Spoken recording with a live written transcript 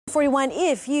41,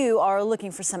 if you are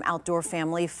looking for some outdoor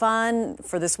family fun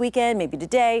for this weekend, maybe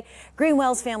today,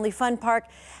 Greenwell's Family Fun Park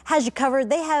has you covered.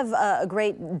 They have a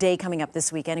great day coming up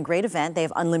this weekend, a great event. They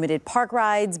have unlimited park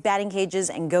rides, batting cages,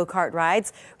 and go-kart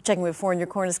rides. We're checking with 4 in Your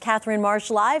Corner's Catherine Marsh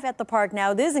live at the park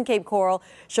now. This is in Cape Coral,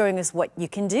 showing us what you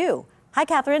can do. Hi,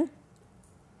 Catherine.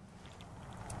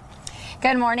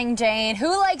 Good morning, Jane.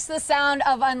 Who likes the sound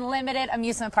of unlimited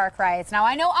amusement park rides? Now,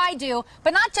 I know I do,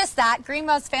 but not just that.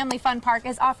 Greenwell's Family Fun Park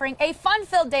is offering a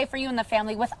fun-filled day for you and the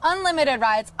family with unlimited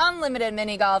rides, unlimited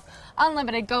mini golf,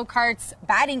 unlimited go-karts,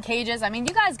 batting cages. I mean,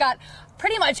 you guys got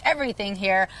pretty much everything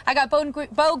here. I got Bo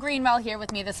Greenwell here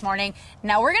with me this morning.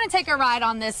 Now, we're going to take a ride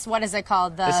on this, what is it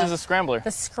called? This is a scrambler.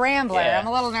 The scrambler. Yeah. I'm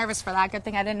a little nervous for that. Good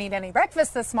thing I didn't eat any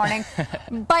breakfast this morning.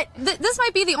 But this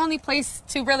might be the only place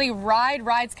to really ride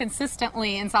rides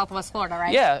consistently in Southwest Florida,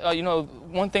 right? Yeah, you know,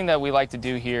 one thing that we like to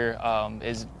do here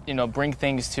is, you know, bring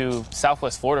things to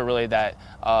Southwest Florida really that,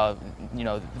 you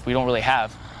know, we don't really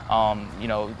have. You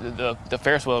know, the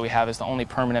Ferris wheel we have is the only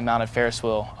permanent mounted Ferris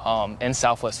wheel in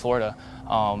Southwest Florida.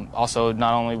 Also,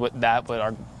 not only with that, but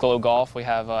our Glow Golf, we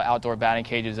have outdoor batting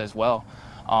cages as well.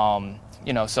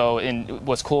 You know, so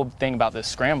what's cool thing about this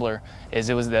scrambler is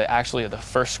it was actually the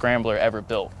first scrambler ever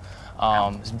built.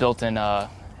 It was built in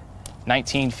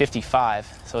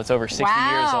 1955, so it's over 60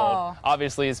 years old.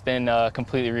 Obviously, it's been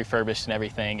completely refurbished and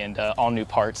everything, and all new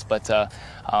parts. But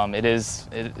it's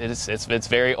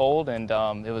very old, and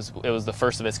it was the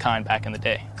first of its kind back in the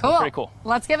day. Cool. So pretty cool.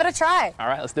 Let's give it a try. All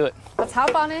right, let's do it. Let's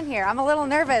hop on in here. I'm a little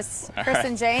nervous, Chris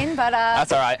and Jane, but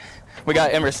that's all right. We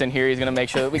got Emerson here. He's gonna make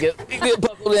sure that we get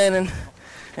buckled in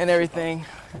and everything.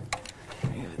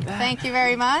 Thank you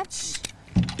very much.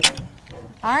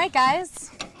 All right,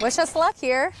 guys. Wish us luck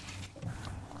here.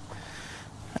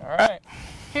 All right.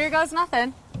 Here goes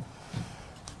nothing.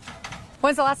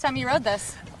 When's the last time you rode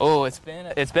this? Oh, it's been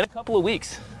a couple of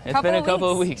weeks. It's been a couple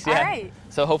of weeks. Yeah. All right.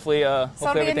 So hopefully,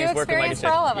 hopefully everything's working like it should. So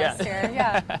it'll be a new experience for all of us here.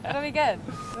 Yeah. It'll be good.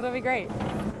 It'll be great.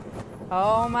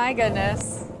 Oh my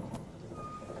goodness.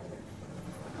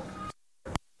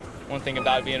 One thing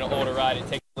about being an older ride, it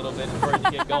takes a little bit for it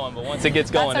to get going, but once it gets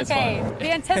going, That's it's okay. fun.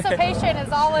 The anticipation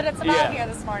is all that it's about here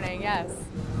this morning. Yes.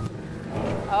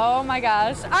 Oh my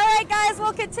gosh. All right, guys,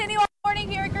 we'll continue our morning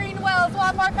here at Greenwell's. We'll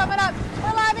have more coming up.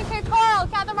 We're live in Cape Coral.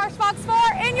 Catherine Marsh, Fox 4,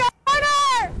 in your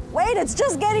corner. Wait, it's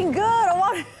just getting good. I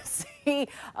want to see.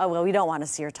 Oh, well, we don't want to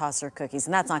see her toss her cookies,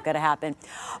 and that's not going to happen.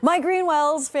 My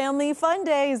Greenwell's Family Fun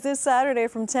Day is this Saturday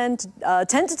from 10 to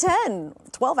 10,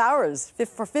 12 hours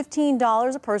for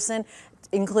 $15 a person.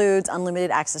 Includes unlimited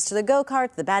access to the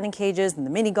go-kart, the batting cages, and the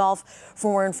mini golf.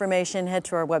 For more information, head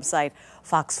to our website,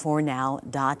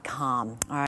 fox4now.com. All right.